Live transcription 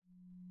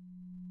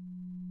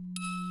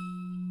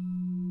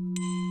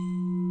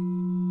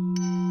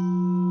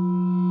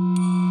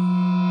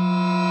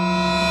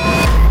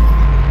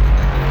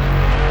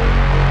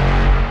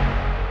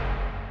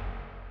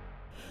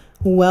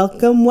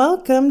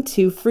Welcome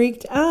to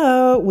Freaked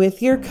Out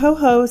with your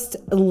co-host,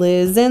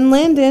 Liz and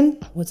Landon.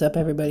 What's up,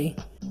 everybody?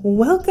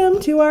 Welcome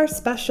to our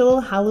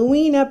special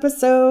Halloween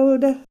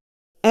episode.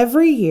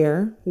 Every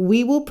year,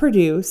 we will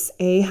produce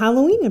a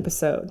Halloween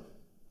episode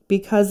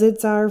because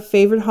it's our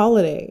favorite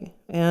holiday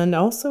and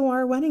also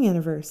our wedding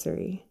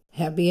anniversary.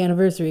 Happy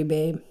anniversary,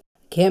 babe.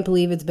 Can't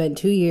believe it's been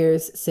 2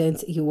 years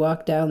since you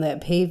walked down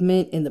that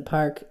pavement in the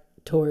park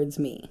towards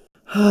me.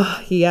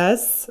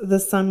 Yes, the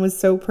sun was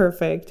so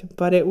perfect,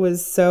 but it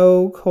was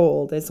so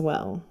cold as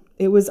well.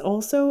 It was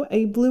also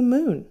a blue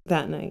moon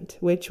that night,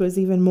 which was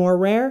even more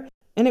rare,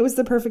 and it was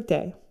the perfect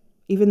day,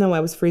 even though I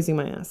was freezing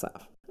my ass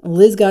off.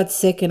 Liz got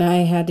sick and I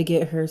had to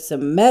get her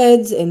some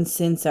meds, and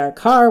since our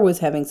car was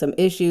having some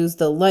issues,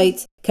 the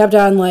lights kept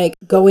on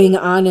going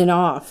on and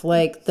off,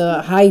 like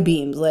the high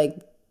beams,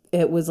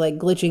 it was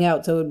glitching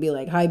out, so it would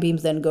be high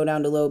beams then go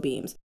down to low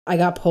beams. I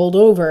got pulled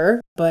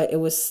over, but it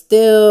was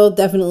still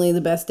definitely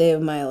the best day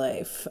of my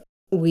life.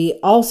 We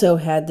also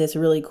had this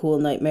really cool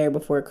Nightmare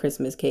Before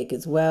Christmas cake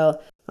as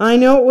well. I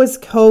know it was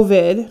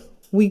COVID.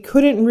 We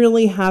couldn't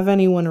really have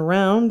anyone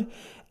around,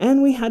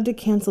 and we had to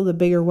cancel the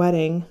bigger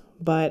wedding,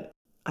 but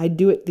I'd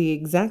do it the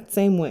exact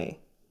same way,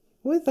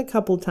 with a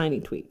couple tiny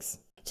tweaks.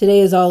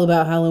 Today is all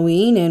about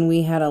Halloween, and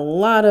we had a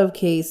lot of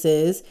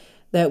cases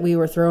that we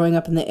were throwing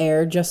up in the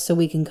air just so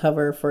we can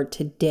cover for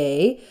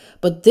today.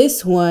 But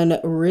this one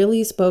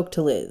really spoke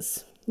to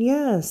Liz.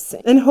 Yes,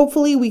 and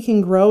hopefully we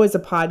can grow as a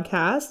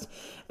podcast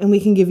and we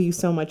can give you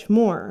so much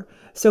more.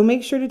 So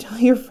make sure to tell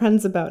your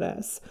friends about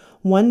us.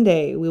 One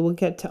day we will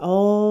get to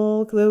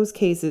all those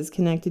cases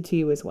connected to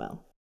you as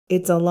well.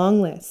 It's a long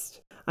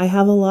list. I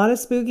have a lot of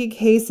spooky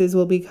cases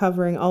we'll be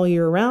covering all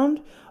year round,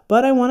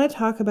 but I want to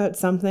talk about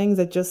something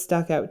that just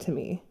stuck out to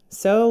me.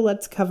 So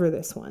let's cover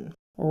this one.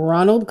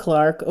 Ronald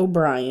Clark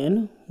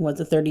O'Bryan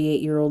was a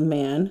 38-year-old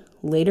man,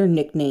 later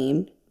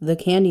nicknamed the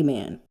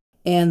Candyman,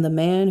 and the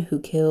man who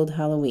killed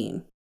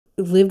Halloween.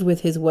 He lived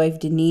with his wife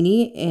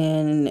Denini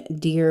in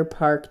Deer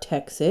Park,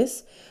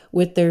 Texas,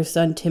 with their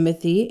son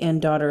Timothy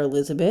and daughter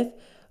Elizabeth.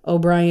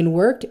 O'Bryan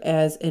worked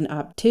as an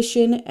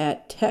optician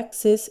at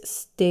Texas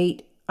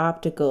State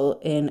Optical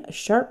in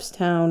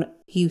Sharpstown,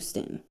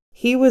 Houston.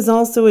 He was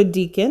also a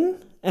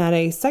deacon at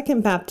a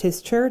Second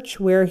Baptist church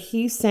where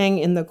he sang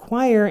in the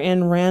choir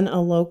and ran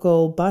a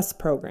local bus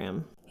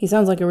program. He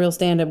sounds like a real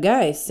stand-up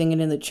guy, singing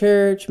in the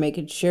church,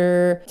 making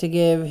sure to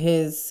give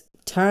his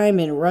time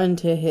and run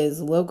to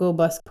his local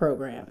bus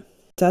program.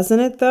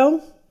 Doesn't it,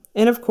 though?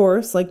 And of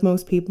course, like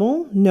most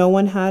people, no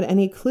one had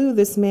any clue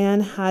this man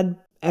had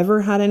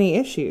ever had any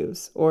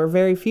issues, or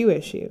very few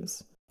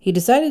issues. He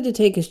decided to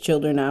take his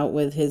children out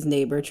with his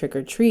neighbor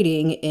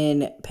trick-or-treating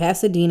in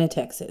Pasadena,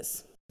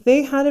 Texas.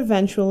 They had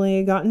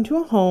eventually gotten to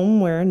a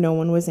home where no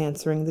one was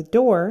answering the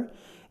door,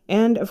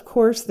 and of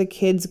course the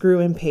kids grew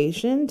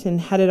impatient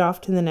and headed off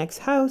to the next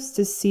house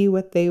to see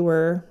what they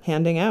were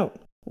handing out.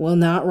 Well,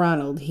 not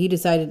Ronald. He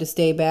decided to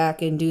stay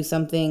back and do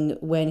something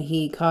when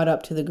he caught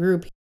up to the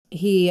group.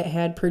 He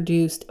had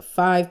produced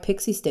 5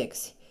 pixie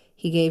sticks.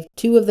 He gave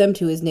 2 of them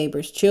to his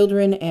neighbor's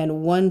children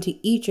and 1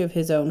 to each of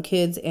his own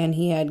kids, and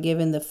he had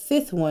given the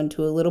 5th one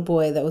to a little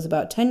boy that was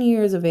about 10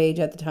 years of age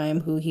at the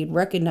time who he'd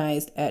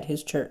recognized at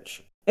his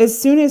church. As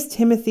soon as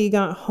Timothy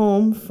got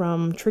home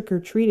from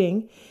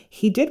trick-or-treating,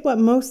 he did what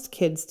most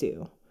kids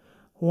do.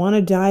 Want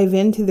to dive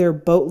into their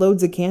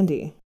boatloads of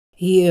candy.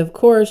 He, of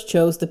course,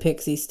 chose the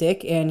pixie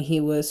stick, and he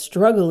was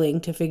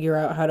struggling to figure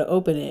out how to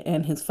open it,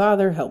 and his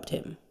father helped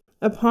him.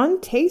 Upon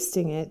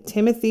tasting it,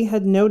 Timothy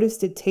had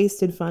noticed it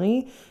tasted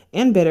funny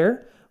and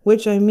bitter,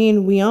 which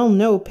we all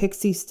know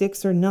pixie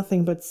sticks are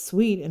nothing but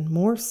sweet and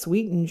more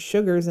sweetened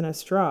sugars in a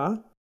straw.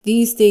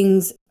 These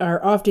things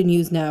are often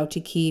used now to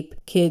keep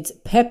kids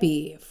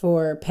peppy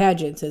for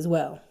pageants as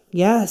well.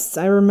 Yes,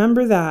 I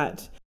remember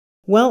that.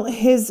 Well,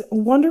 his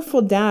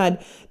wonderful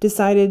dad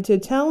decided to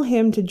tell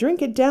him to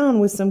drink it down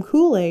with some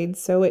Kool-Aid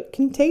so it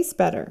can taste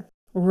better.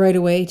 Right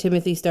away,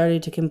 Timothy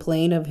started to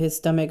complain of his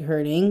stomach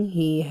hurting.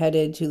 He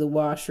headed to the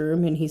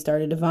washroom and he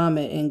started to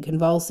vomit and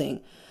convulsing.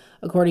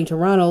 According to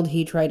Ronald,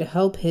 he tried to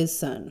help his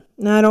son.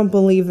 I don't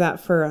believe that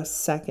for a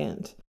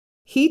second.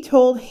 He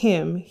told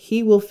him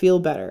he will feel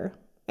better.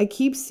 I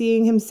keep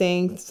seeing him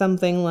saying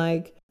something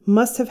like,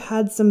 must have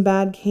had some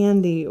bad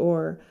candy,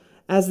 or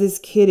as this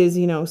kid is,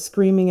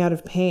 screaming out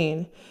of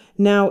pain.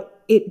 Now,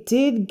 it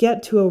did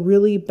get to a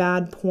really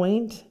bad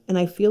point, and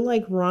I feel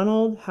like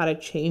Ronald had a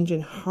change in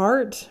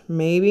heart,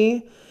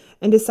 maybe,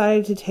 and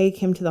decided to take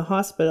him to the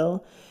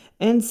hospital.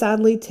 And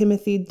sadly,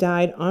 Timothy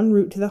died en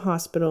route to the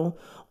hospital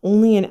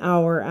only an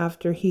hour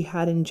after he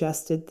had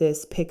ingested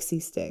this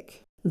pixie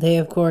stick. They,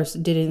 of course,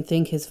 didn't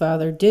think his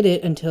father did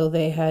it until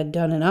they had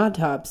done an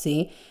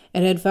autopsy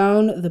and had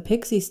found the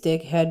pixie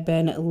stick had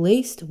been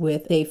laced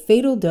with a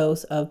fatal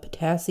dose of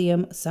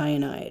potassium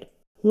cyanide.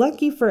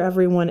 Lucky for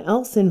everyone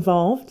else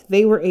involved,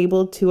 they were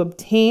able to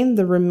obtain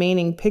the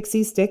remaining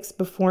pixie sticks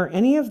before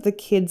any of the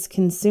kids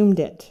consumed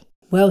it.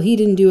 Well, he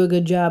didn't do a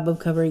good job of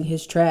covering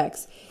his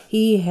tracks.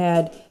 He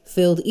had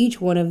filled each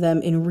one of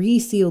them and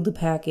resealed the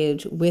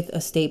package with a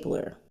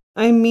stapler.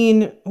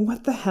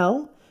 What the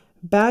hell?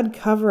 Bad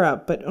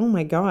cover-up, but oh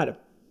my God,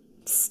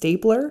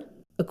 stapler?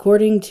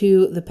 According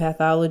to the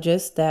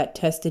pathologist that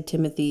tested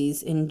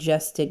Timothy's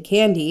ingested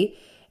candy,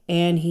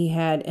 and he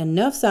had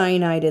enough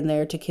cyanide in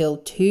there to kill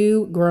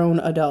 2 grown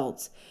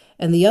adults,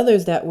 and the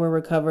others that were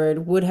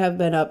recovered would have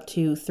been up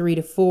to 3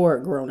 to 4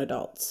 grown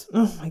adults.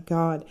 Oh my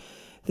God.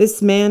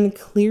 This man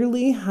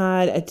clearly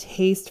had a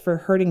taste for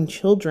hurting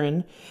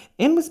children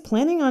and was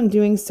planning on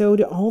doing so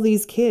to all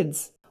these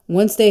kids.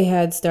 Once they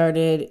had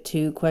started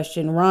to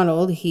question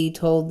Ronald, he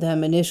told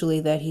them initially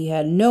that he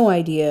had no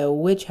idea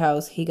which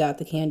house he got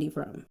the candy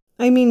from.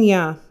 I mean,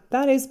 yeah,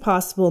 that is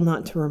possible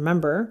not to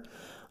remember.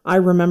 I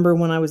remember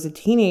when I was a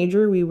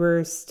teenager, we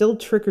were still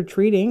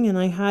trick-or-treating and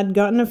I had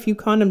gotten a few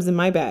condoms in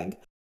my bag.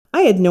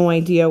 I had no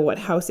idea what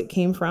house it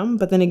came from,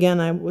 but then again,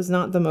 I was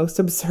not the most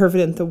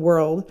observant in the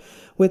world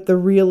with the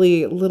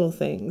really little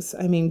things.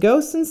 I mean,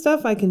 ghosts and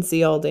stuff I can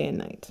see all day and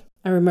night.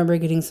 I remember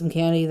getting some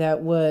candy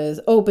that was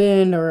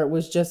open, or it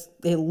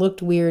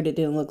looked weird. It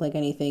didn't look like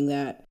anything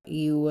that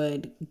you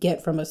would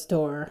get from a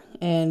store.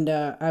 And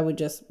I would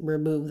just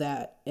remove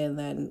that and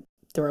then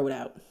throw it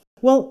out.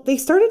 Well, they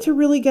started to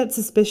really get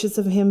suspicious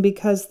of him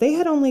because they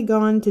had only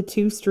gone to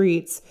 2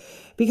 streets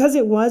because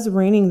it was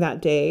raining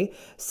that day,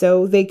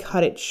 so they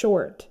cut it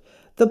short.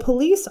 The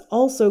police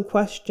also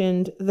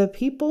questioned the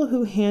people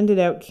who handed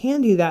out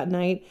candy that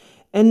night,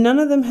 and none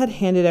of them had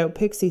handed out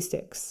pixie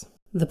sticks.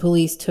 The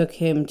police took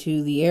him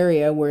to the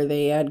area where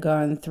they had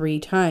gone 3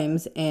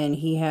 times, and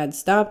he had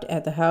stopped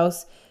at the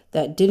house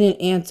that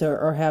didn't answer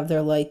or have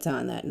their lights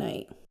on that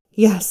night.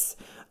 Yes,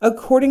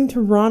 according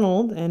to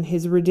Ronald and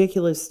his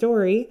ridiculous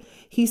story,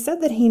 he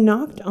said that he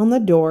knocked on the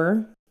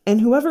door,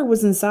 and whoever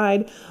was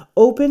inside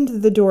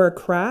opened the door a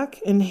crack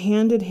and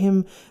handed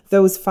him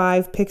those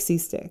 5 pixie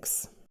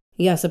sticks.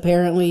 Yes,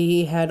 apparently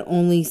he had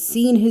only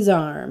seen his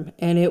arm,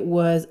 and it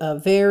was a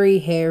very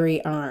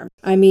hairy arm.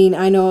 I mean,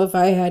 I know if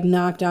I had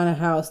knocked on a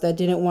house that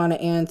didn't want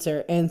to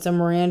answer and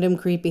some random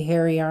creepy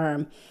hairy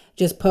arm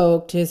just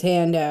poked his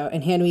hand out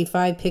and handed me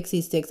 5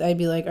 pixie sticks, I'd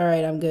be like, all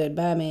right, I'm good.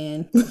 Bye,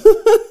 man.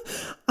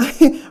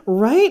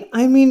 Right?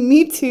 I mean,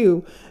 me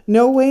too.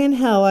 No way in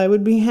hell I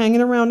would be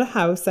hanging around a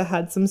house that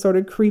had some sort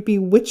of creepy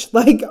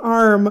witch-like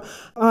arm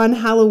on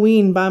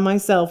Halloween by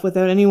myself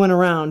without anyone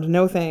around.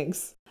 No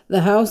thanks.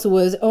 The house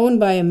was owned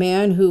by a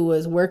man who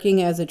was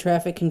working as a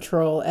traffic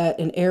control at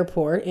an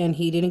airport, and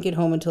he didn't get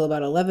home until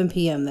about 11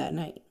 p.m. that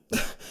night.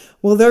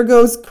 Well, there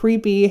goes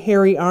creepy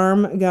hairy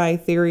arm guy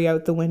theory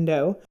out the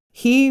window.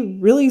 He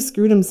really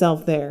screwed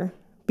himself there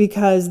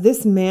because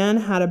this man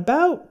had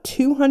about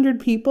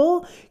 200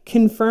 people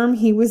confirm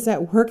he was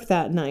at work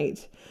that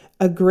night.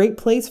 A great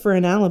place for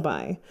an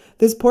alibi.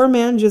 This poor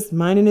man just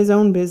minding his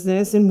own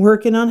business and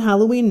working on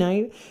Halloween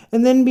night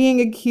and then being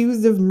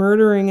accused of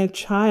murdering a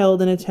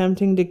child and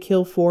attempting to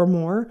kill 4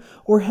 more.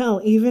 Or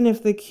hell, even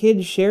if the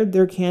kids shared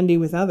their candy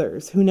with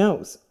others. Who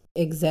knows?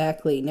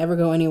 Exactly. Never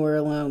go anywhere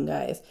alone,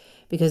 guys,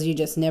 because you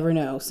just never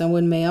know.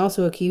 Someone may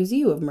also accuse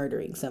you of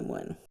murdering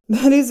someone.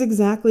 That is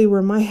exactly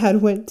where my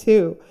head went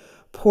too.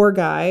 Poor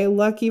guy.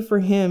 Lucky for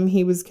him,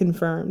 he was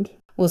confirmed.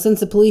 Well,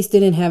 since the police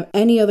didn't have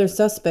any other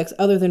suspects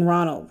other than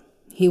Ronald,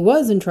 he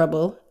was in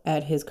trouble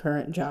at his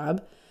current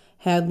job,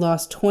 had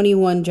lost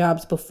 21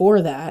 jobs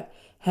before that,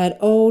 had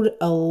owed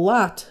a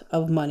lot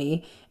of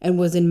money, and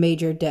was in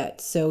major debt.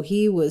 So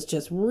he was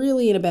just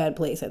really in a bad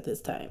place at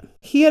this time.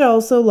 He had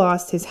also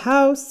lost his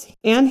house,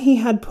 and he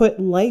had put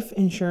life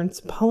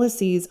insurance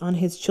policies on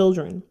his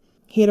children.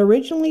 He had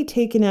originally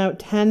taken out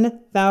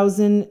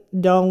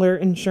 $10,000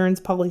 insurance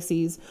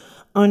policies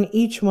on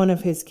each one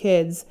of his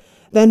kids.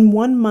 Then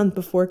 1 month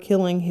before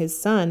killing his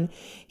son,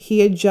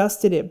 he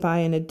adjusted it by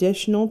an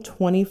additional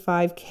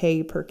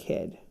 $25,000 per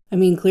kid. I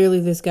mean, clearly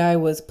this guy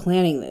was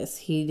planning this.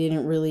 He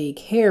didn't really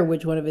care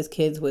which one of his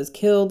kids was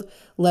killed,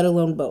 let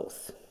alone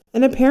both.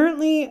 And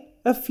apparently,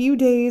 a few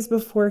days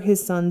before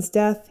his son's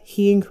death,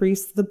 he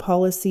increased the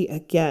policy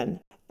again.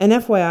 And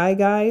FYI,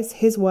 guys,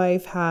 his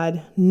wife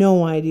had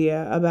no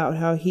idea about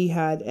how he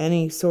had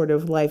any sort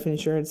of life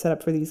insurance set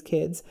up for these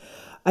kids.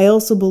 I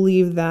also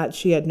believe that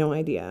she had no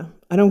idea.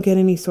 I don't get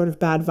any sort of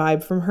bad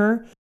vibe from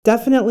her.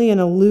 Definitely an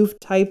aloof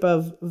type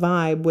of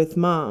vibe with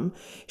mom.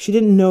 She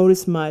didn't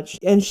notice much,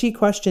 and she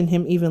questioned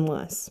him even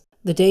less.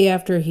 The day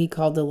after he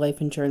called the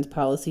life insurance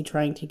policy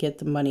trying to get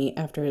the money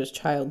after his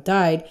child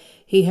died,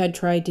 he had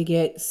tried to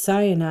get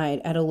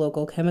cyanide at a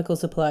local chemical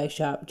supply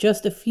shop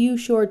just a few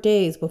short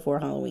days before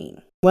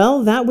Halloween.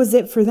 Well, that was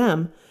it for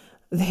them.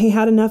 They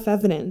had enough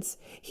evidence.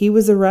 He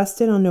was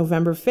arrested on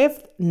November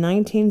 5th,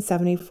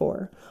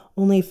 1974,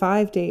 only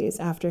 5 days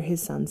after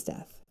his son's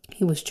death.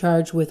 He was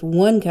charged with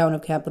 1 count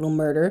of capital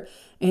murder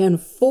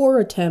and 4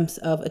 attempts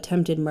of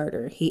attempted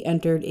murder. He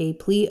entered a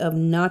plea of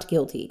not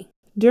guilty.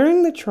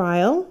 During the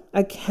trial,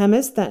 a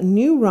chemist that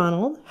knew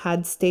Ronald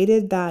had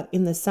stated that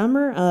in the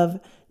summer of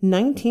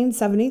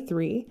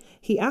 1973,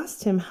 he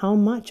asked him how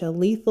much a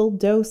lethal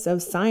dose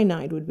of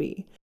cyanide would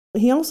be.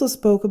 He also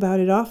spoke about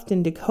it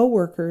often to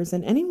coworkers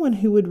and anyone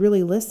who would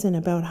really listen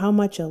about how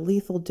much a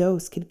lethal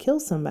dose could kill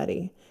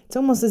somebody. It's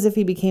almost as if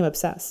he became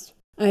obsessed.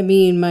 I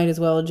mean, might as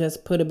well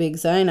just put a big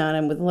sign on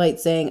him with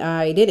lights saying,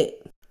 I did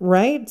it.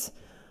 Right?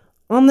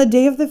 On the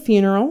day of the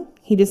funeral,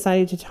 he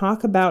decided to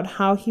talk about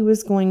how he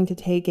was going to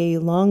take a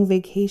long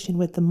vacation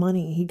with the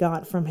money he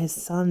got from his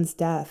son's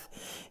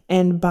death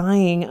and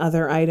buying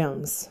other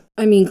items.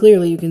 I mean,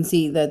 clearly you can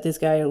see that this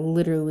guy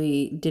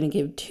literally didn't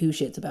give two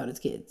shits about his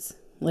kids.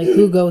 Like,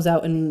 who goes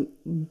out and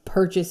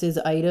purchases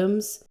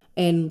items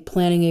and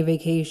planning a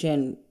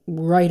vacation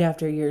right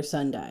after your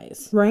son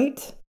dies?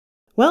 Right?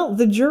 Well,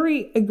 the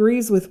jury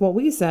agrees with what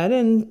we said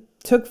and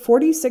took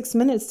 46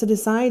 minutes to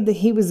decide that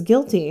he was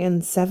guilty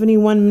and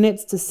 71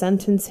 minutes to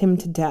sentence him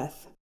to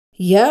death.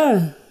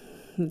 Yeah,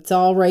 it's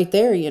all right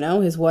there, you know.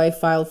 His wife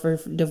filed for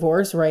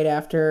divorce right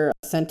after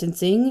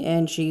sentencing,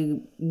 and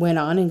she went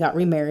on and got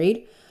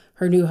remarried.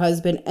 Her new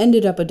husband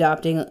ended up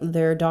adopting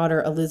their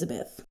daughter,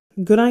 Elizabeth.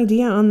 Good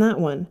idea on that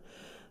one.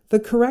 The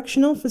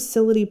correctional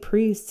facility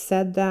priest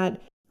said that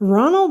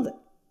Ronald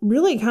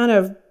really kind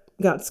of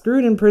got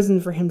screwed in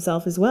prison for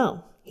himself as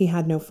well. He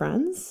had no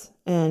friends,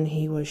 and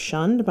he was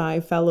shunned by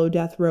fellow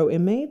death row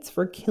inmates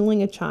for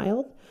killing a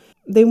child.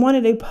 They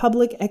wanted a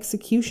public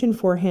execution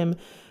for him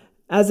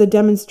as a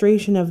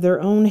demonstration of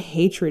their own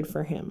hatred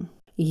for him.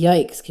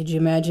 Yikes, could you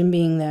imagine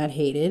being that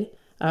hated?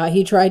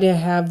 He tried to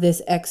have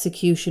this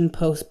execution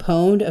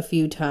postponed a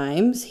few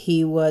times.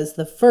 He was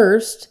the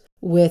first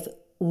with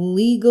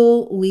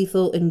legal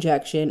lethal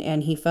injection,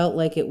 and he felt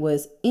like it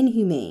was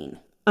inhumane.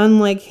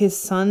 Unlike his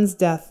son's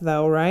death,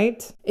 though,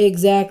 right?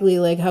 Exactly.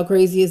 Like, how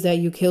crazy is that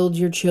you killed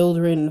your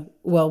children,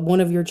 well,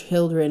 one of your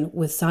children,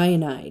 with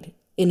cyanide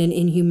in an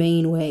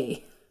inhumane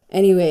way?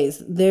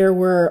 Anyways, there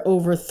were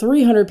over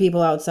 300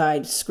 people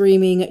outside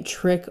screaming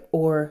trick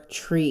or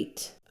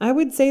treat. I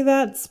would say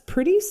that's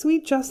pretty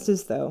sweet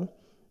justice, though.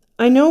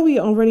 I know we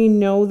already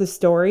know the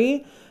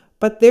story,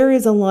 but there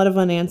is a lot of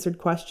unanswered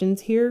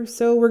questions here,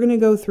 so we're going to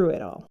go through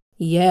it all.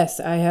 Yes,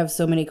 I have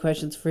so many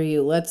questions for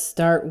you. Let's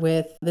start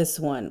with this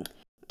one.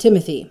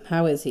 Timothy,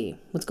 how is he?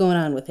 What's going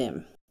on with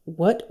him?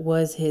 What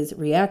was his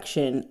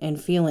reaction and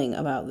feeling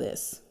about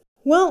this?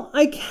 Well,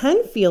 I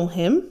can feel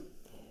him.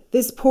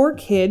 This poor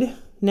kid,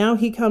 now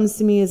he comes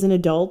to me as an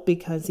adult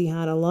because he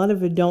had a lot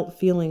of adult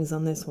feelings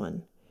on this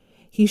one.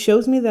 He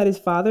shows me that his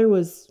father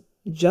was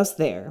just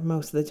there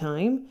most of the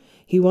time.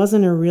 He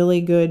wasn't a really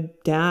good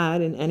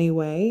dad in any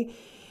way.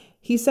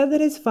 He said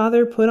that his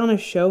father put on a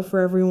show for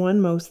everyone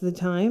most of the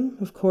time,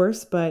 of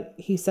course, but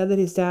he said that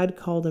his dad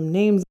called him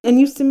names and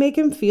used to make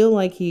him feel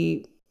like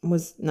he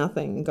was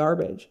nothing,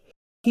 garbage.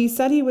 He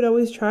said he would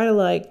always try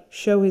to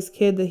show his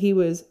kid that he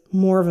was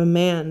more of a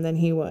man than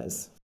he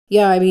was.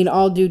 Yeah, I mean,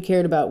 all dude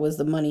cared about was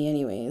the money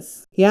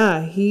anyways.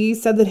 Yeah, he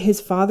said that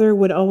his father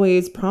would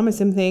always promise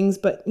him things,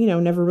 but,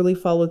 never really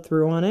followed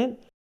through on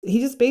it. He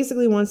just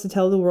basically wants to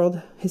tell the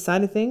world his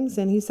side of things,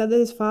 and he said that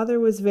his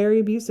father was very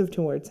abusive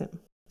towards him.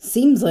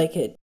 Seems like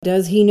it.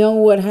 Does he know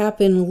what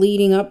happened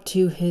leading up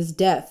to his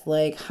death?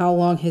 Like how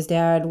long his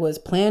dad was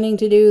planning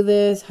to do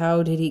this?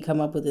 How did he come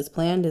up with this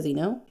plan? Does he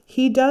know?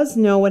 He does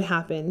know what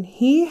happened.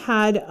 He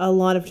had a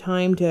lot of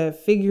time to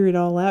figure it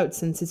all out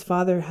since his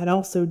father had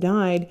also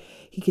died.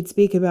 He could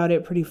speak about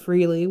it pretty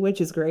freely, which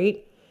is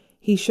great.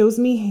 He shows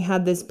me he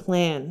had this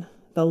plan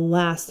the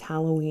last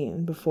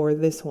Halloween before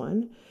this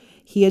one.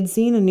 He had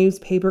seen a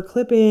newspaper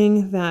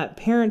clipping that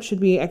parents should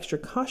be extra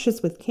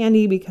cautious with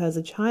candy because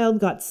a child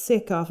got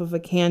sick off of a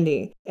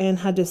candy and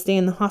had to stay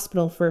in the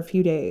hospital for a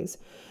few days.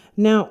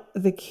 Now,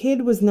 the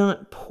kid was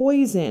not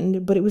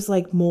poisoned, but it was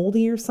like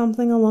moldy or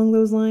something along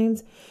those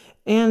lines.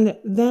 And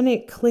then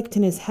it clicked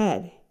in his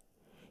head.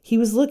 He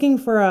was looking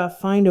for a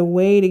find a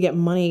way to get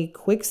money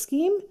quick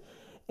scheme.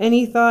 And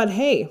he thought,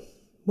 hey,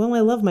 well,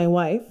 I love my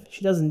wife.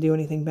 She doesn't do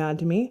anything bad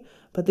to me.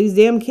 But these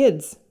damn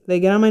kids,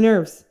 they get on my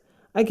nerves.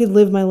 I could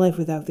live my life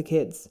without the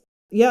kids.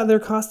 Yeah, they're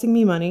costing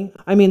me money.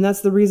 I mean,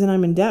 that's the reason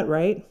I'm in debt,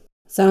 right?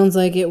 Sounds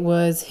like it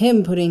was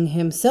him putting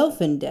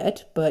himself in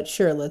debt, but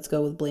sure, let's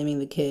go with blaming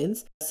the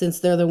kids, since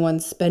they're the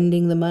ones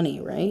spending the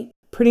money, right?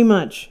 Pretty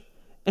much.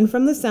 And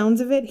from the sounds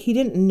of it, he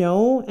didn't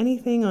know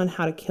anything on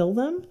how to kill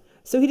them,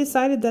 so he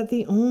decided that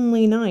the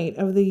only night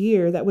of the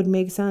year that would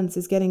make sense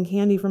is getting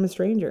candy from a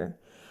stranger.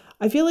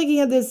 I feel like he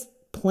had this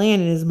plan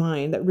in his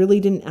mind that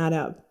really didn't add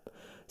up.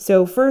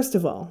 So first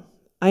of all,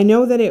 I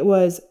know that it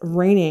was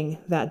raining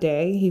that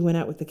day he went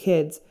out with the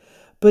kids,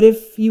 but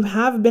if you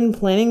have been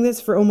planning this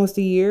for almost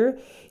a year,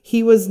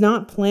 he was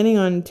not planning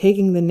on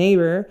taking the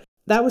neighbor.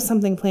 That was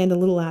something planned a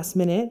little last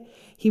minute.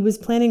 He was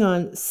planning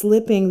on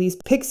slipping these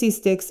pixie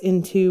sticks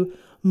into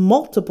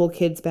multiple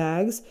kids'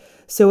 bags,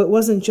 so it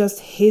wasn't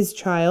just his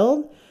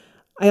child.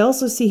 I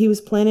also see he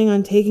was planning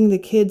on taking the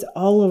kids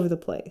all over the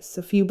place.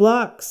 A few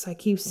blocks, I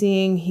keep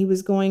seeing he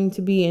was going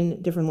to be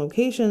in different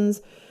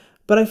locations,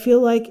 but I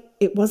feel like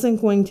it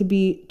wasn't going to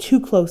be too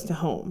close to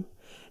home.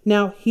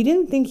 Now, he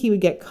didn't think he would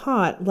get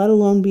caught, let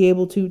alone be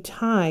able to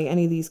tie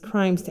any of these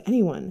crimes to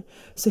anyone.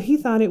 So he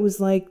thought it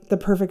was like the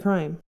perfect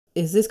crime.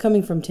 Is this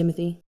coming from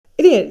Timothy?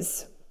 It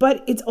is,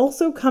 but it's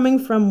also coming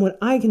from what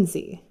I can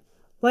see.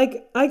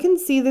 I can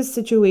see this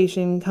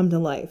situation come to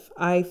life.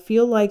 I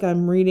feel like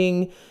I'm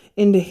reading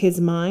into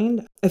his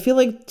mind. I feel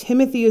like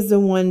Timothy is the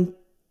one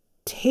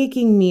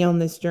taking me on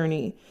this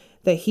journey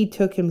that he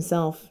took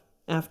himself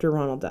after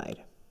Ronald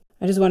died.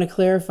 I just want to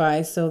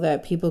clarify so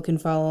that people can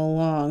follow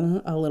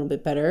along a little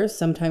bit better.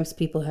 Sometimes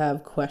people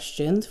have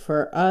questions.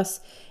 For us,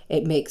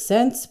 it makes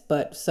sense,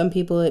 but some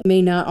people it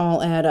may not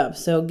all add up.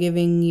 So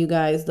giving you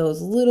guys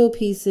those little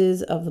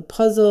pieces of the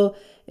puzzle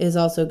is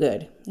also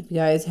good. If you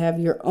guys have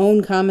your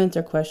own comments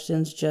or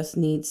questions, just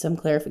need some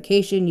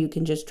clarification, you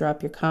can just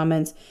drop your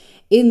comments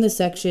in the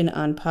section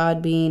on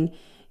Podbean.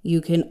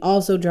 You can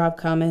also drop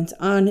comments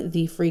on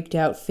the Freaked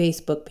Out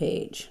Facebook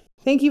page.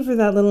 Thank you for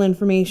that little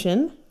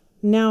information.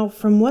 Now,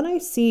 from what I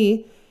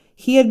see,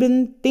 he had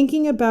been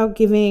thinking about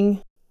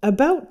giving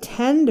about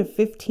 10 to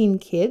 15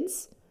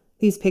 kids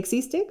these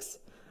pixie sticks.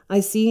 I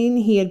seen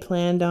he had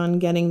planned on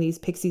getting these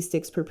pixie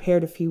sticks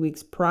prepared a few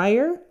weeks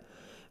prior.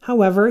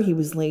 However, he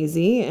was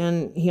lazy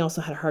and he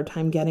also had a hard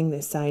time getting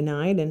this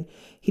cyanide, and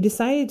he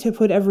decided to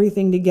put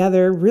everything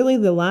together really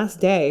the last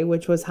day,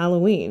 which was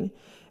Halloween.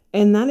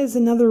 And that is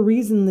another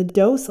reason the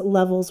dose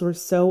levels were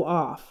so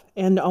off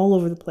and all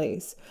over the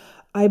place.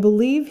 I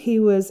believe he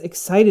was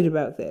excited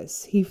about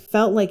this. He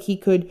felt like he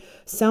could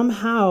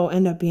somehow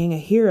end up being a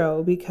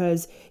hero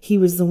because he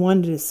was the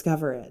one to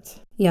discover it.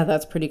 Yeah,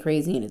 that's pretty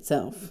crazy in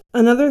itself.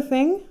 Another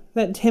thing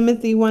that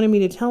Timothy wanted me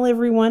to tell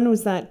everyone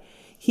was that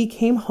he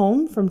came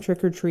home from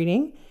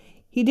trick-or-treating.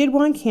 He did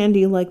want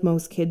candy like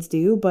most kids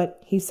do,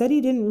 but he said he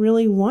didn't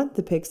really want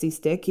the pixie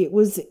stick. It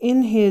was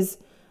in his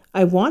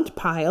I want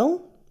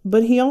pile,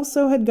 but he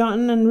also had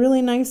gotten a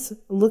really nice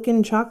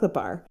looking chocolate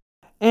bar.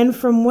 And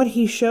from what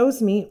he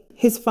shows me,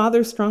 his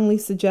father strongly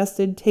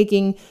suggested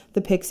taking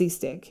the pixie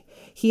stick.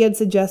 He had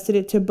suggested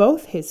it to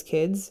both his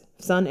kids,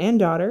 son and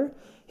daughter.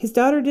 His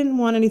daughter didn't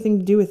want anything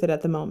to do with it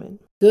at the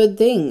moment. Good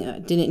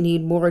thing. Didn't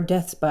need more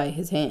deaths by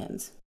his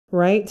hands.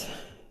 Right?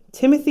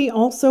 Timothy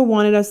also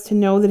wanted us to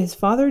know that his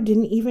father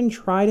didn't even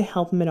try to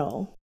help him at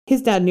all.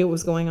 His dad knew what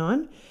was going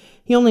on.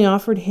 He only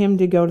offered him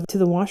to go to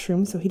the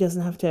washroom so he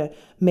doesn't have to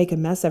make a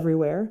mess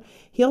everywhere.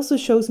 He also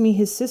shows me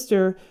his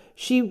sister.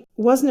 She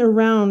wasn't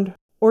around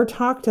or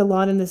talked a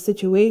lot in this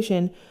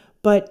situation,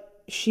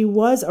 but she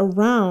was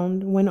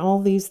around when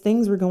all these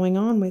things were going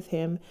on with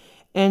him,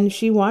 and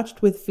she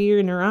watched with fear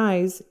in her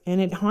eyes, and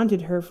it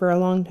haunted her for a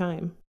long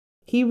time.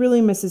 He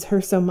really misses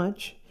her so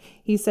much.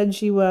 He said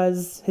she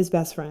was his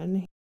best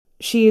friend.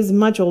 She is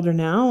much older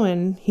now,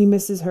 and he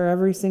misses her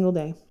every single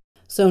day.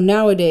 So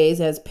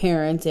nowadays, as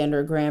parents and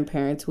or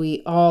grandparents,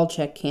 we all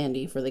check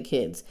candy for the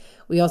kids.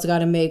 We also got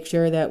to make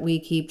sure that we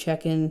keep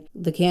checking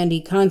the candy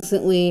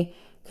constantly,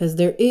 because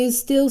there is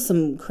still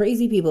some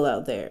crazy people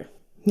out there.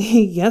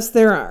 Yes,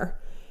 there are.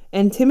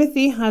 And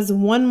Timothy has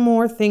one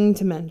more thing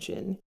to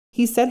mention.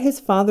 He said his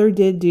father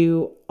did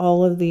do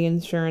all of the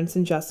insurance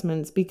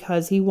adjustments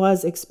because he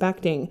was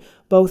expecting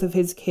both of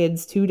his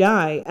kids to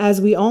die,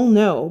 as we all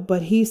know.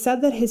 But he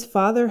said that his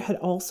father had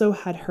also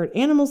had hurt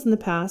animals in the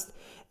past,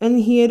 and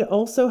he had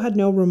also had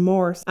no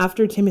remorse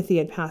after Timothy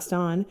had passed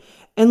on,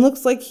 and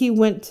looks like he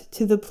went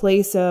to the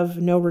place of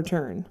no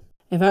return.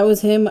 If I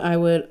was him, I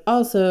would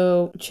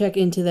also check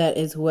into that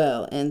as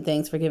well, and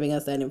thanks for giving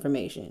us that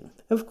information.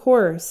 Of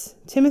course.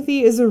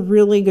 Timothy is a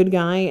really good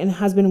guy and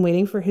has been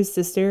waiting for his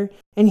sister,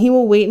 and he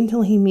will wait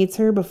until he meets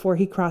her before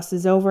he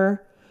crosses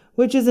over,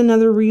 which is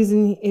another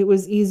reason it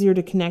was easier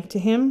to connect to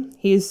him.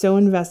 He is so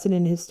invested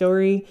in his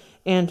story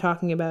and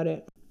talking about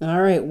it.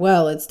 All right,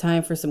 well, it's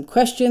time for some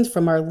questions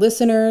from our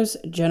listeners.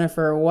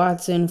 Jennifer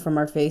Watson from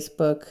our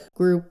Facebook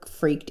group,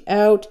 Freaked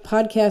Out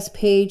podcast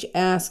page,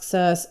 asks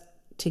us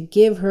to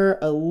give her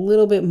a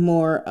little bit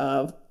more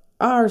of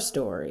our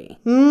story.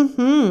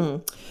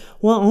 Well,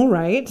 all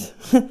right.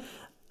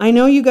 I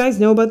know you guys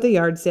know about the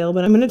yard sale,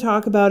 but I'm going to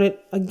talk about it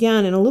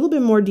again in a little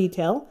bit more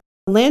detail.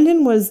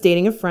 Landon was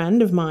dating a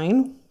friend of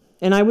mine,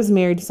 and I was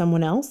married to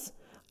someone else.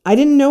 I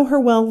didn't know her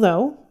well,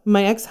 though.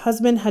 My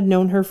ex-husband had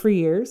known her for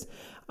years.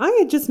 I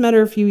had just met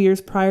her a few years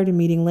prior to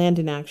meeting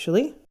Landon,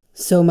 actually.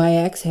 So my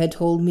ex had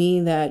told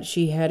me that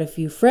she had a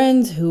few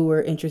friends who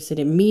were interested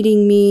in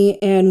meeting me,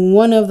 and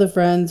one of the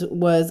friends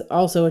was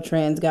also a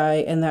trans guy,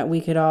 and that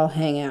we could all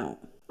hang out.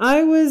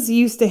 I was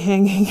used to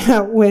hanging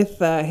out with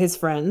his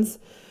friends.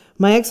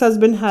 My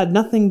ex-husband had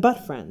nothing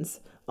but friends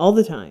all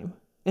the time,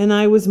 and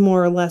I was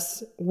more or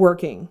less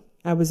working.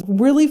 I was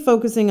really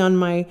focusing on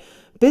my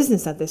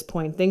business at this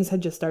point. Things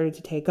had just started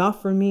to take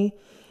off for me.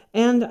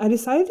 And I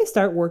decided to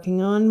start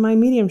working on my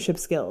mediumship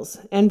skills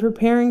and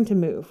preparing to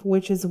move,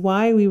 which is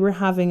why we were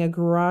having a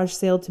garage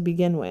sale to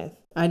begin with.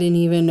 I didn't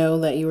even know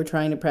that you were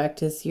trying to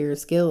practice your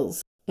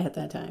skills at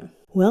that time.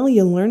 Well,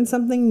 you learn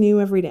something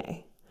new every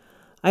day.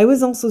 I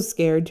was also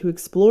scared to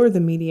explore the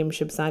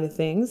mediumship side of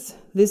things.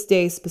 This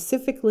day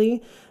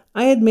specifically,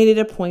 I had made it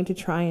a point to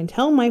try and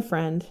tell my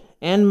friend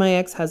and my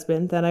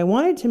ex-husband that I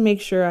wanted to make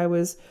sure I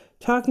was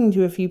talking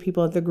to a few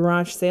people at the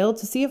garage sale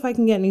to see if I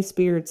can get any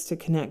spirits to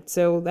connect.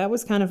 So that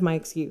was kind of my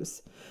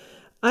excuse.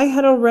 I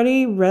had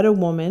already read a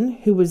woman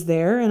who was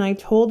there, and I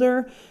told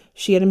her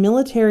she had a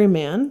military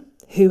man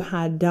who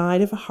had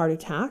died of a heart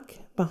attack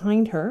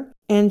behind her,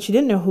 and she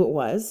didn't know who it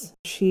was.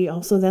 She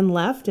also then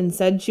left and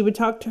said she would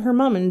talk to her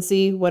mom and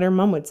see what her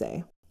mom would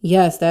say.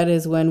 Yes, that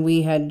is when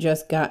we had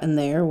just gotten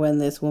there, when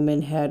this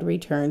woman had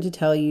returned to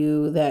tell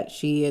you that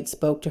she had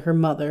spoke to her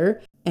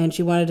mother and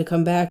she wanted to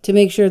come back to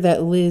make sure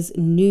that Liz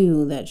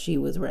knew that she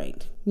was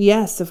right.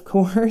 Yes, of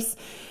course.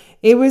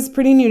 It was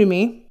pretty new to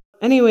me.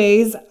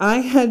 Anyways, I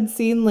had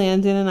seen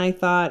Landon and I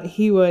thought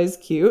he was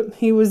cute.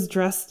 He was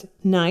dressed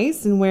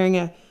nice and wearing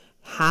a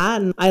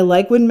hat. And I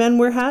like when men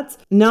wear hats.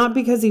 Not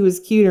because he was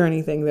cute or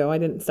anything, though. I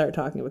didn't start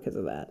talking because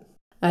of that.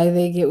 I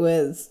think it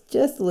was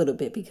just a little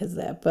bit because of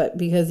that, but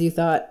because you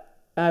thought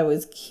I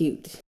was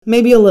cute.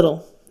 Maybe a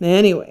little.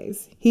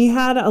 Anyways, he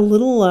had a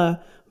little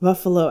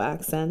buffalo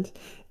accent,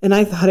 and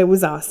I thought it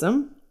was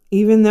awesome,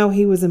 even though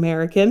he was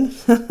American.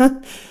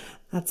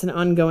 That's an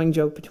ongoing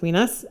joke between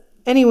us.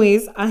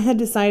 Anyways, I had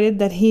decided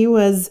that he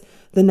was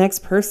the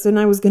next person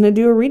I was going to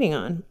do a reading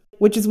on,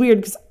 which is weird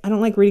because I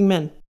don't like reading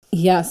men.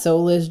 Yeah, so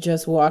Liz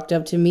just walked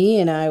up to me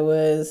and I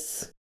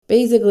was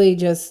basically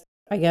just,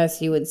 I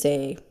guess you would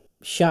say,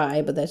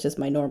 shy, but that's just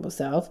my normal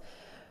self.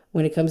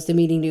 When it comes to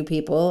meeting new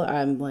people,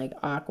 I'm like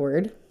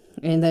awkward.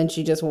 And then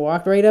she just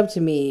walked right up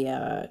to me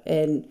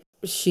and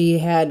she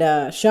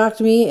had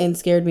shocked me and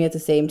scared me at the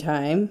same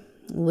time.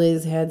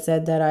 Liz had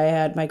said that I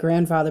had my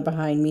grandfather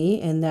behind me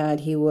and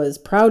that he was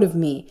proud of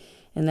me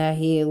and that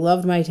he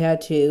loved my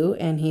tattoo.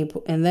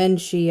 And then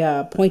she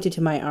pointed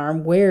to my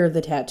arm where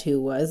the tattoo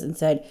was and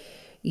said,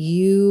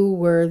 "You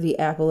were the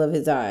apple of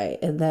his eye."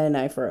 And then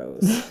I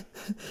froze.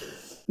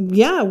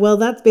 Yeah, well,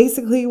 that's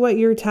basically what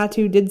your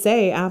tattoo did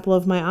say, apple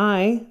of my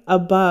eye,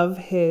 above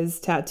his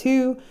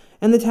tattoo.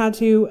 And the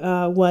tattoo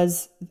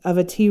was of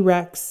a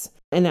T-Rex.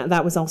 And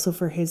that was also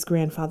for his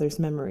grandfather's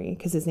memory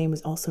because his name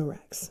was also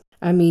Rex.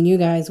 I mean, you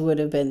guys would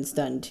have been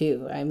stunned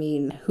too. I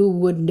mean, who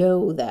would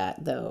know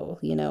that though?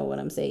 You know what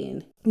I'm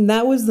saying?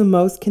 That was the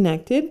most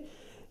connected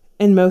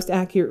and most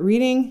accurate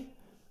reading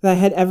that I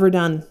had ever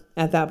done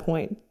at that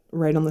point,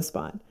 right on the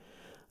spot.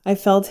 I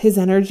felt his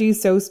energy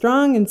so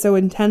strong and so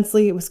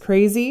intensely, it was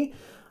crazy.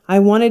 I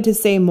wanted to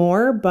say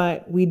more,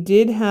 but we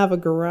did have a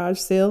garage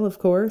sale, of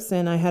course,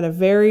 and I had a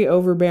very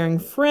overbearing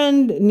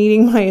friend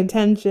needing my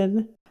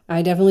attention.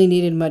 I definitely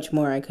needed much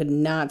more. I could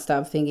not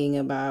stop thinking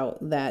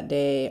about that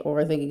day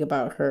or thinking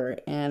about her,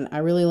 and I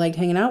really liked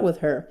hanging out with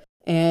her,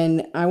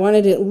 and I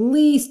wanted to at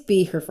least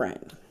be her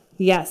friend.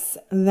 Yes,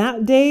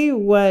 that day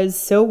was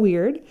so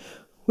weird.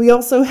 We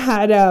also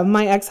had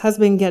my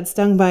ex-husband get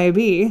stung by a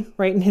bee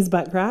right in his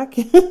butt crack.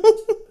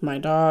 My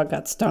dog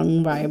got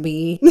stung by a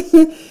bee.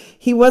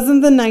 He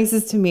wasn't the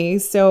nicest to me,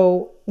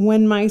 so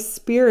when my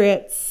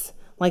spirits,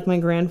 like my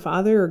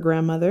grandfather or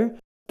grandmother,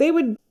 they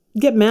would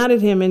get mad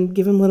at him and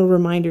give him little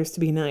reminders to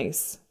be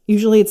nice.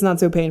 Usually it's not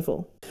so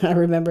painful. I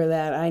remember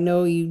that. I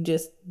know you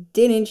just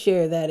didn't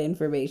share that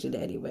information to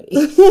anybody.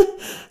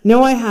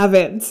 No, I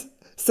haven't.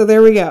 So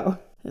there we go.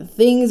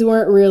 Things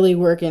weren't really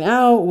working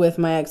out with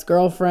my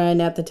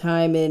ex-girlfriend at the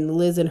time, and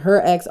Liz and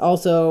her ex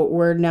also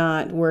were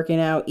not working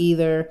out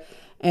either,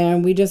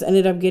 and we just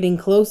ended up getting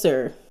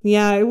closer.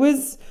 Yeah, it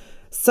was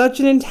such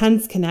an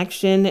intense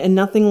connection and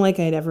nothing like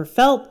I'd ever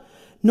felt.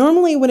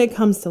 Normally when it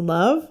comes to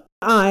love,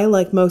 I,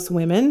 like most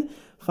women,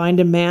 find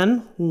a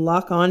man,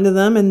 lock onto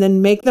them, and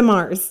then make them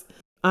ours.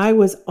 I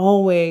was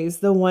always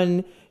the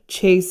one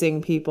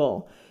chasing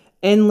people.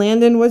 And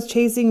Landon was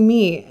chasing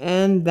me,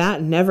 and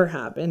that never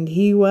happened.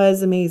 He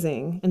was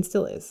amazing, and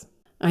still is.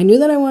 I knew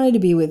that I wanted to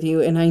be with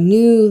you, and I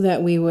knew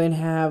that we would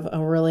have a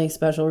really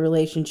special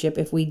relationship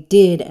if we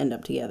did end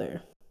up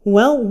together.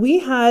 Well, we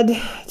had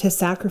to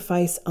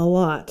sacrifice a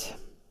lot.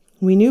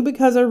 We knew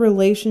because our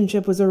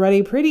relationship was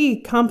already pretty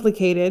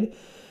complicated,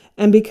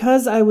 and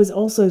because I was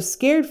also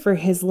scared for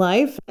his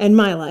life and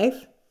my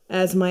life,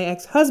 as my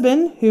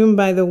ex-husband, whom,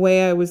 by the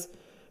way, I was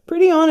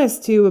pretty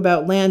honest to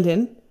about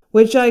Landon,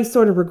 which I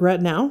sort of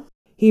regret now.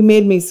 He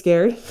made me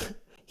scared.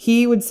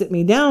 He would sit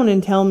me down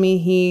and tell me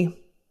he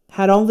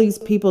had all these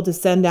people to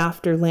send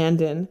after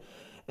Landon.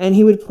 And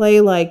he would play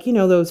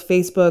those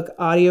Facebook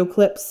audio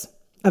clips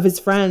of his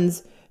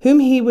friends whom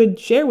he would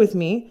share with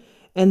me.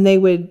 And they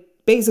would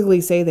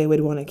basically say they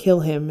would want to kill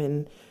him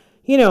and,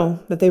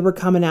 that they were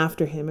coming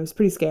after him. It was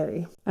pretty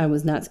scary. I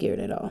was not scared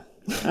at all.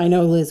 I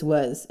know Liz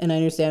was, and I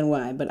understand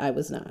why, but I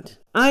was not.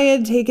 I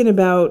had taken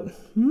about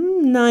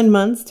 9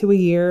 months to a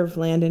year of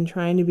Landon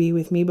trying to be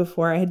with me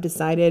before I had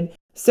decided.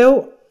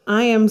 So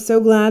I am so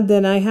glad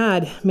that I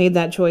had made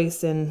that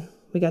choice and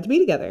we got to be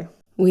together.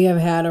 We have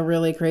had a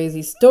really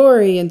crazy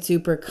story and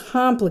super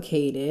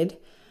complicated.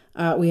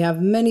 We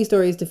have many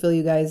stories to fill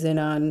you guys in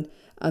on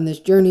this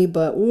journey,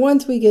 but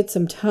once we get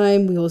some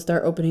time, we will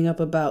start opening up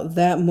about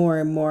that more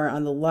and more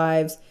on the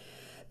lives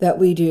that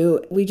we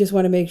do. We just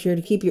want to make sure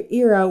to keep your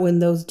ear out when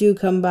those do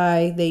come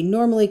by. They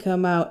normally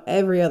come out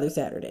every other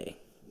Saturday.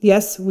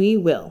 Yes, we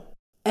will.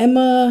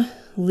 Emma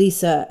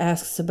Lisa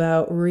asks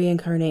about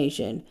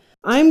reincarnation.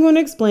 I'm going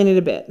to explain it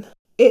a bit.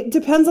 It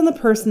depends on the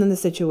person and the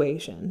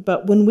situation,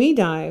 but when we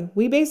die,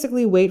 we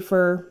basically wait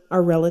for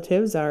our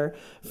relatives, our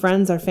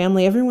friends, our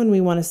family, everyone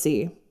we want to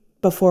see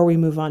before we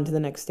move on to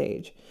the next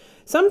stage.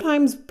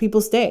 Sometimes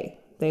people stay.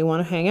 They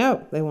want to hang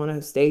out. They want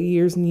to stay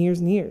years and years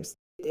and years.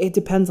 It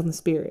depends on the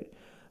spirit.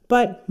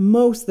 But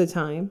most of the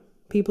time,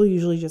 People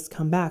usually just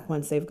come back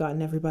once they've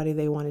gotten everybody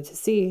they wanted to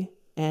see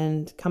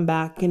and come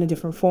back in a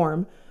different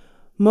form,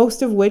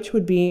 most of which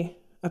would be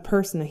a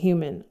person, a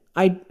human.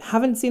 I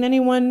haven't seen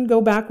anyone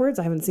go backwards.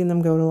 I haven't seen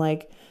them go to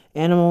like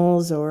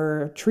animals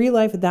or tree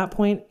life at that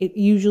point. It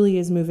usually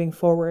is moving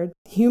forward.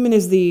 Human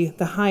is the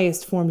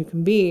highest form you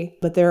can be,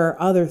 but there are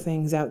other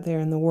things out there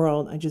in the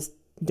world. I just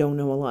don't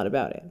know a lot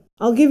about it.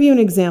 I'll give you an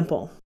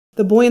example.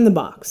 The boy in the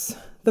box.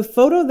 The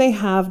photo they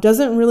have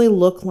doesn't really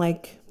look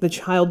like the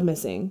child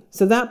missing.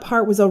 So that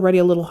part was already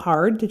a little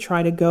hard to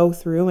try to go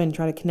through and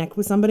try to connect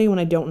with somebody when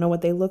I don't know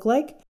what they look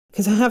like.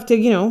 Because I have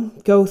to,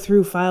 go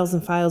through files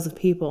and files of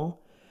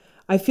people.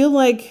 I feel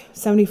like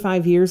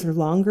 75 years or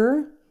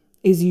longer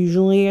is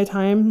usually a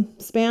time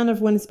span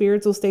of when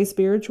spirits will stay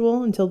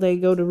spiritual until they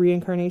go to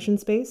reincarnation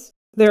space.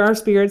 There are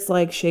spirits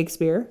like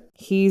Shakespeare.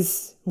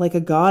 He's like a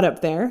god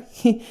up there.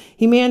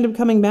 He may end up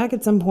coming back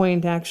at some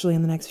point actually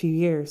in the next few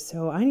years.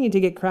 So I need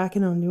to get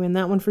cracking on doing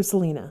that one for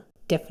Selena.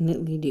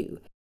 Definitely do.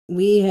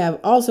 We have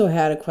also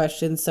had a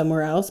question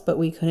somewhere else, but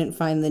we couldn't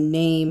find the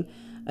name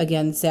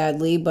again,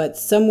 sadly. But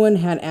someone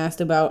had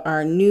asked about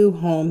our new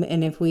home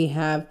and if we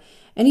have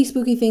any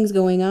spooky things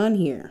going on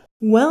here.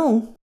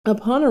 Well,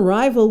 upon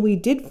arrival, we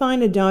did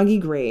find a doggy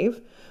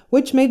grave,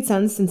 which made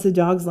sense since the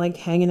dogs liked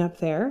hanging up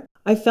there.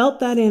 I felt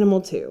that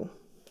animal too.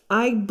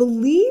 I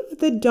believe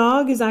the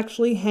dog is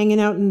actually hanging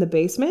out in the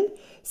basement,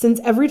 since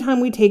every time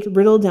we take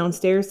Riddle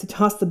downstairs to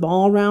toss the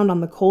ball around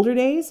on the colder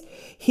days,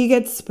 he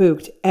gets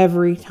spooked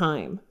every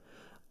time.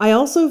 I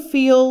also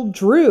feel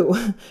Drew.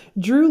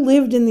 Drew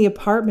lived in the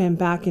apartment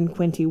back in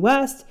Quinte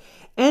West,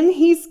 and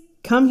he's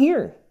come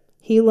here.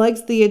 He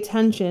likes the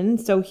attention,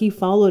 so he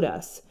followed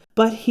us.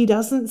 But he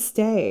doesn't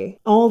stay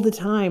all the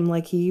time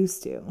like he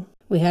used to.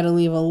 We had to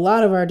leave a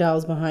lot of our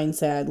dolls behind,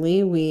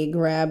 sadly. We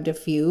grabbed a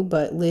few,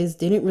 but Liz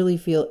didn't really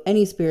feel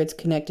any spirits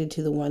connected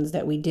to the ones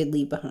that we did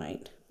leave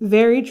behind.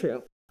 Very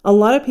true. A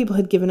lot of people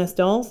had given us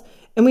dolls,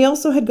 and we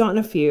also had gotten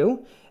a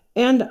few,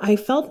 and I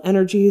felt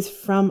energies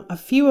from a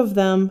few of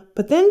them,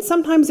 but then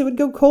sometimes it would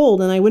go cold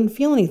and I wouldn't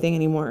feel anything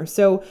anymore,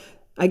 so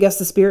I guess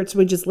the spirits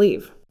would just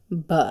leave.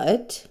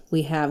 But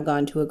we have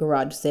gone to a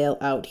garage sale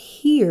out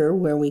here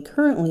where we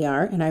currently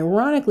are, and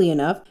ironically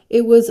enough,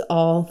 it was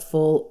all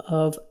full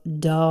of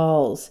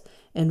dolls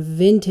and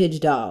vintage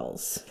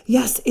dolls.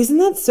 Yes, isn't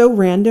that so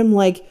random?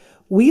 Like,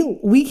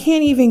 we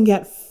can't even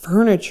get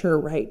furniture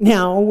right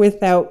now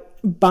without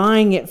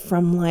buying it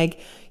from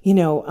Wayfair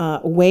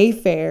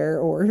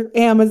or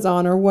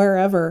Amazon or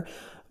wherever.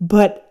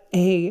 But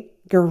a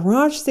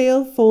garage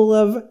sale full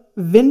of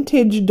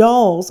vintage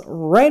dolls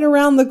right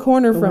around the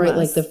corner from us.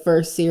 Like the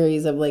first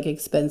series of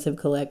expensive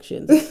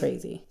collections. It's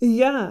crazy.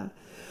 Yeah.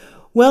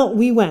 Well,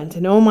 we went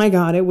and oh my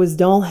God, it was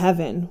doll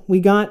heaven. We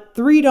got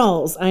 3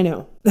 dolls. I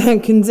know,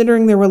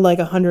 considering there were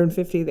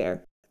 150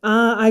 there.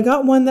 I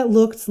got one that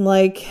looked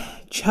like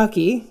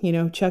Chucky,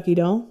 Chucky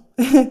doll.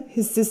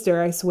 His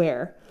sister, I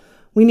swear.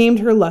 We named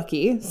her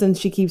Lucky since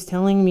she keeps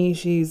telling me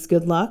she's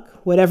good luck,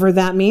 whatever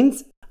that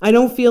means. I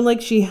don't feel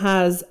like she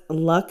has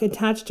luck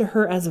attached to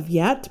her as of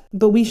yet,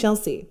 but we shall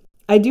see.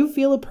 I do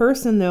feel a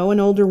person, though, an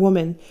older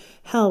woman.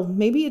 Hell,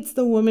 maybe it's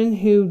the woman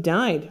who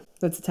died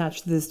that's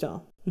attached to this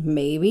doll.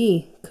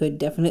 Maybe. Could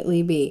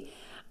definitely be.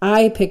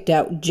 I picked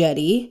out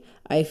Jetty.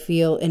 I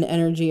feel an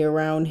energy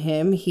around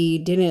him. He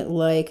didn't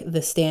like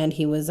the stand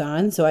he was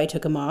on, so I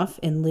took him off,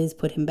 and Liz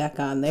put him back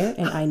on there,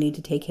 and I need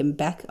to take him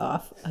back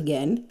off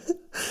again.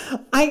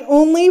 I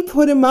only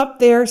put him up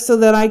there so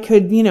that I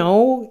could,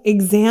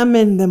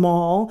 examine them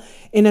all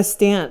in a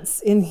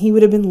stance, and he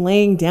would have been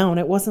laying down.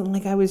 It wasn't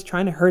like I was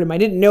trying to hurt him. I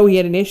didn't know he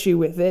had an issue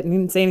with it, and he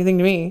didn't say anything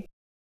to me.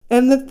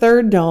 And the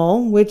third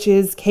doll, which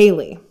is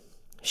Kaylee.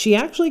 She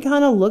actually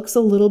kind of looks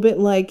a little bit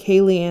like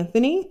Kaylee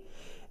Anthony.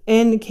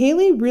 And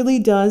Kaylee really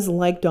does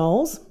like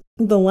dolls.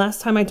 The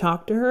last time I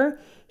talked to her,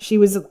 she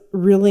was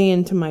really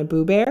into my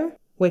Boo Bear,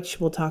 which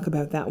we'll talk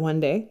about that one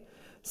day.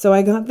 So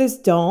I got this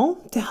doll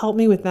to help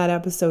me with that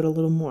episode a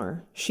little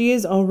more. She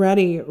is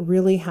already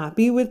really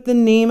happy with the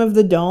name of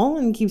the doll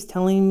and keeps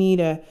telling me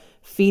to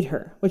feed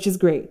her, which is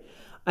great.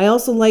 I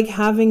also like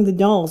having the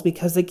dolls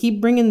because they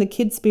keep bringing the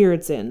kid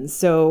spirits in.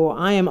 So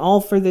I am all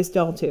for this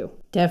doll too.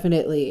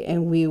 Definitely.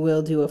 And we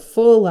will do a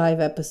full live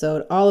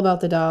episode all about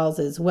the dolls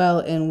as well.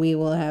 And we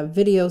will have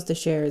videos to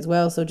share as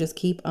well. So just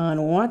keep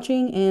on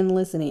watching and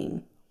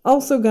listening.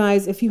 Also,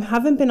 guys, if you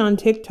haven't been on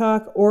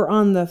TikTok or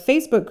on the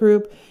Facebook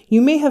group, you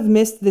may have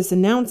missed this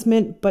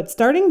announcement, but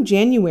starting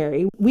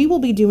January, we will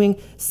be doing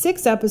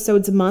 6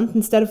 episodes a month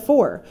instead of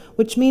 4,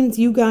 which means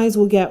you guys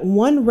will get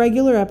 1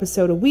 regular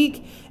episode a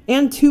week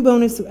and 2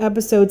 bonus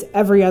episodes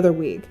every other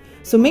week.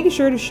 So make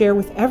sure to share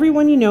with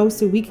everyone you know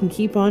so we can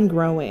keep on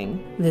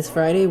growing. This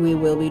Friday, we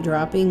will be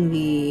dropping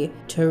the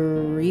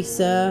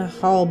Teresa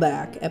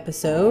Hallback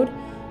episode,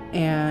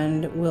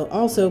 and we'll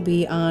also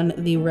be on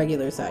the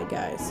regular side,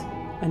 guys.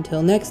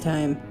 Until next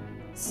time,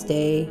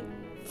 stay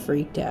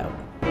freaked out.